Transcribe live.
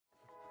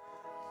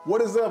What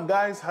is up,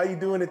 guys? How you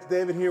doing? It's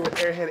David here with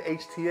Airhead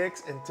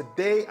HTX, and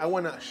today I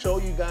want to show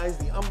you guys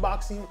the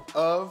unboxing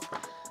of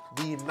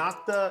the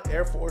NOCTA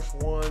Air Force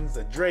Ones,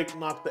 the Drake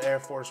NOCTA Air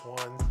Force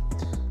Ones.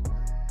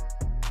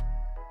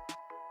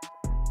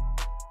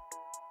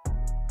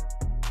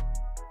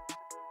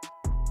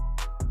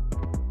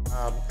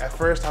 At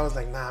first I was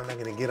like, nah, I'm not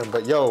gonna get them,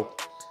 but yo,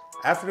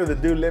 after the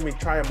dude let me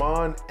try them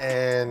on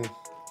and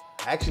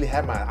I actually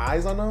had my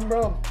eyes on them,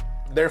 bro,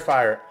 they're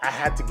fire. I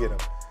had to get them.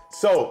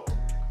 So,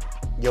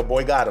 your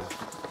boy got them.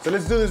 So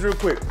let's do this real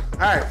quick. All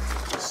right,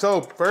 so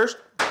first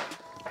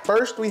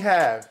we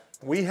have,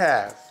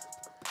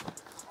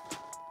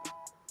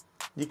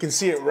 you can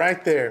see it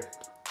right there.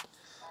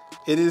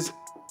 It is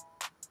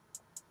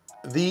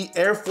the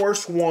Air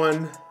Force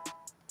One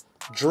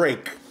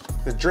Drake,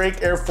 the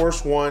Drake Air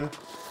Force One.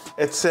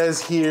 It says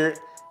here,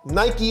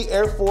 Nike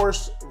Air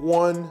Force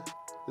One,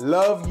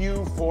 love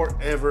you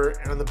forever.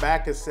 And on the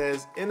back it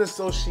says, in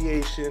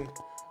association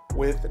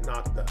with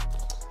NOCTA.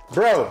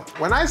 Bro,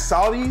 when I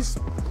saw these,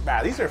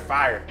 man, these are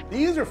fire.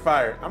 These are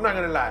fire, I'm not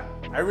gonna lie.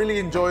 I really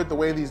enjoyed the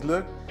way these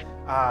look.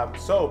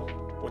 So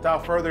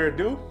without further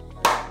ado,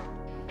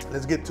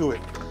 let's get to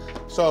it.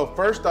 So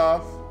first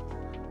off,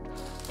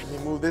 let me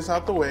move this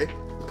out the way.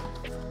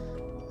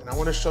 And I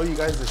wanna show you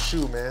guys the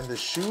shoe, man. The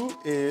shoe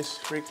is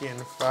freaking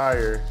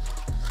fire.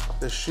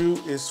 The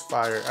shoe is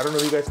fire. I don't know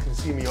if you guys can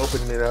see me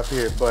opening it up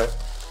here, but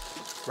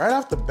right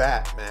off the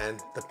bat, man,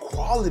 the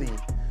quality.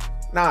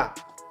 Now,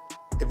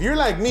 if you're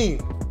like me,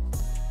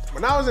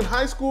 when I was in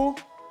high school,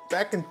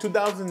 back in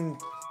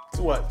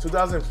 2004,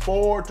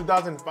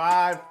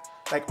 2005,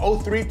 like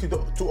 03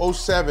 to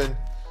 07,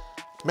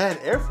 man,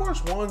 Air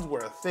Force Ones were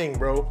a thing,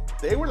 bro.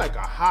 They were like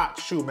a hot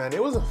shoe, man.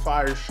 It was a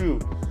fire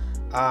shoe.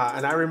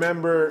 And I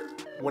remember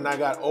when I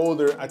got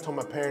older, I told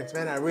my parents,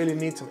 man, I really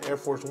need some Air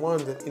Force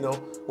Ones. And, you know,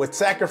 with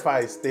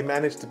sacrifice, they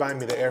managed to buy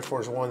me the Air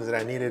Force Ones that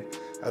I needed,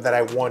 that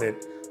I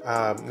wanted.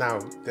 Now,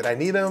 did I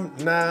need them?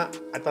 Nah,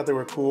 I thought they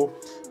were cool.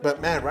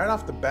 But man, right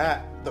off the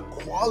bat, the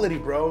quality,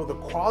 bro, the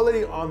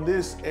quality on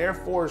this Air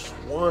Force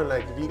One,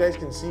 like if you guys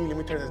can see, let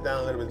me turn this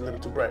down a little bit, it's a little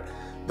too bright.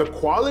 The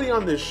quality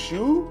on this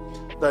shoe,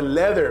 the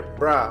leather,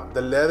 bro,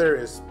 the leather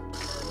is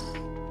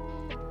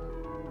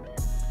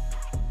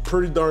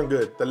pretty darn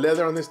good. The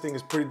leather on this thing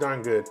is pretty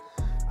darn good.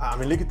 I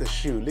mean, look at the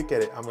shoe, look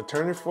at it. I'm gonna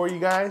turn it for you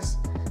guys.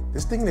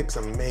 This thing looks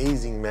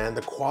amazing, man.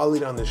 The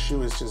quality on the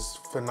shoe is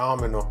just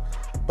phenomenal.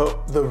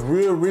 But the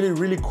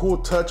really cool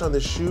touch on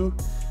the shoe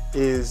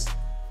is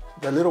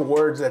the little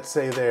words that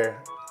say there,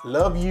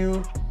 love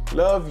you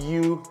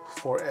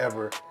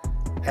forever.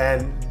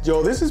 And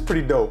yo, this is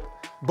pretty dope.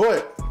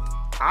 But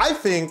I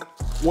think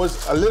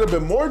what's a little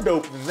bit more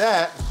dope than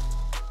that,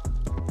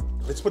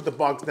 let's put the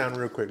box down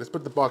real quick.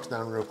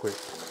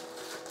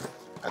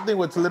 I think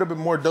what's a little bit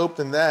more dope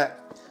than that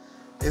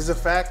is the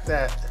fact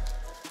that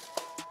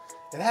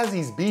it has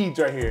these beads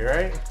right here,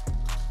 right?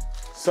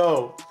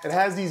 So it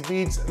has these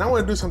beads, and I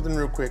wanna do something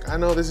real quick. I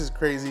know this is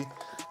crazy.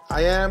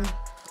 I am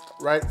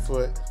right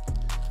foot.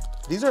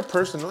 These are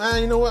personal.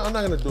 You know what? I'm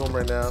not gonna do them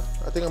right now.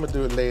 I think I'm gonna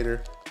do it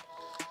later.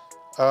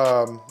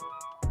 I'm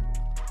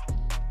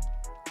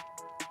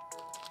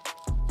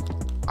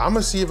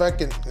gonna see if I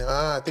can,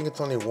 I think it's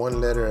only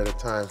one letter at a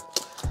time.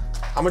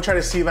 I'm gonna try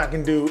to see if I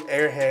can do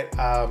Airhead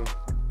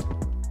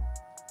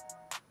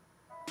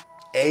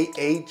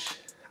AH.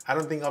 I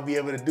don't think I'll be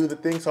able to do the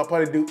thing, so I'll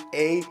probably do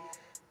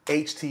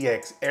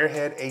AHTX,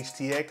 Airhead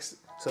HTX.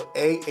 So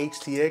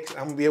AHTX,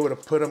 I'm gonna be able to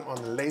put them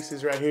on the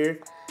laces right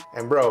here.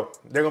 And bro,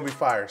 they're gonna be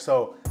fire.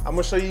 So I'm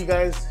gonna show you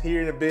guys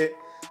here in a bit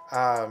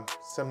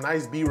some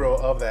nice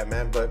B-roll of that,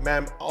 man. But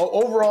man,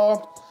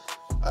 overall,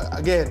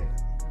 again,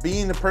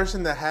 being the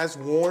person that has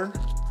worn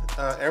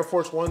Air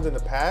Force Ones in the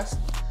past,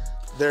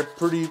 they're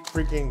pretty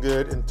freaking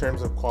good in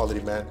terms of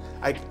quality, man.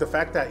 The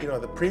fact that, you know,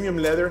 the premium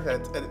leather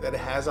that it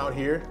has out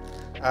here,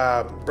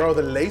 bro,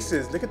 the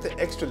laces, look at the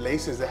extra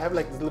laces. They have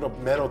like this little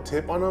metal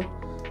tip on them.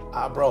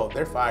 Bro,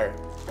 they're fire.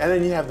 And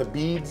then you have the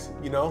beads,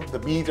 you know, the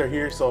beads are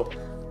here. So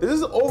this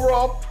is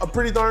overall a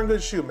pretty darn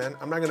good shoe, man.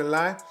 I'm not gonna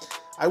lie.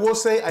 I will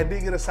say I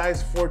did get a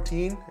size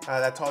 14.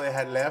 That's all they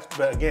had left.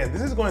 But again,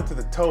 this is going to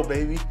the toe,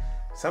 baby.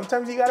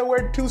 Sometimes you gotta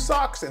wear 2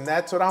 socks, and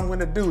that's what I'm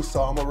gonna do.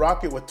 So I'm gonna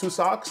rock it with 2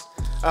 socks.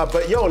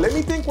 But yo, let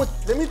me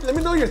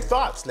know your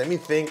thoughts. Let me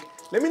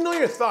know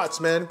your thoughts,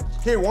 man.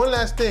 Here, one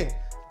last thing.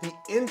 The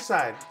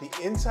inside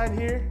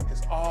here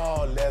is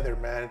all leather,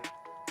 man.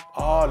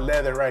 All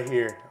leather right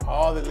here,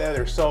 all the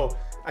leather. So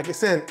like I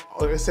said,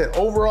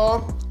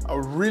 overall,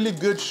 a really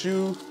good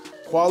shoe,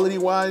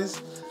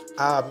 quality-wise.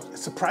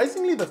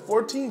 Surprisingly, the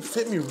 14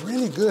 fit me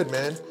really good,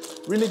 man.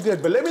 Really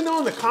good. But let me know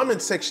in the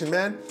comment section,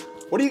 man.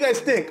 What do you guys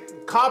think?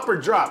 Cop or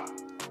drop?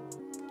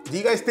 Do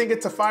you guys think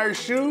it's a fire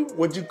shoe?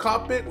 Would you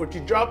cop it? Would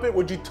you drop it?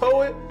 Would you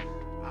tow it?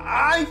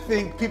 I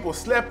think people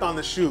slept on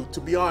the shoe, to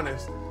be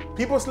honest.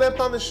 People slept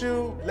on the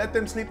shoe, let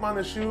them sleep on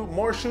the shoe.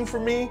 More shoe for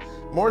me,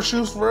 more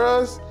shoes for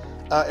us.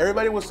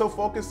 Everybody was so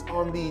focused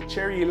on the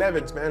Cherry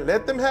 11s, man.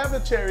 Let them have the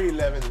Cherry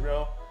 11s,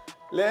 bro.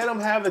 Let them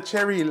have the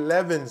Cherry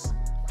 11s.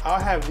 I'll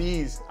have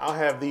these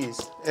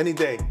any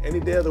day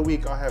of the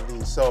week, I'll have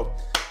these. So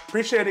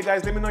Appreciate it,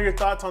 guys. Let me know your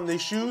thoughts on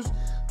these shoes.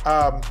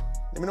 Let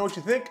me know what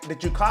you think.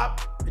 Did you cop?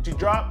 Did you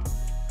drop?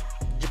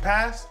 Did you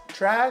pass?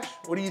 Trash?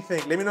 What do you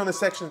think? Let me know in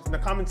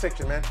the comment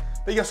section, man.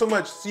 Thank you guys so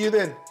much. See you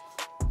then.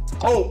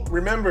 Oh,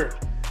 remember,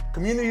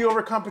 community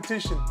over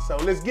competition. So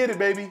let's get it,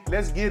 baby.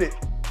 Let's get it.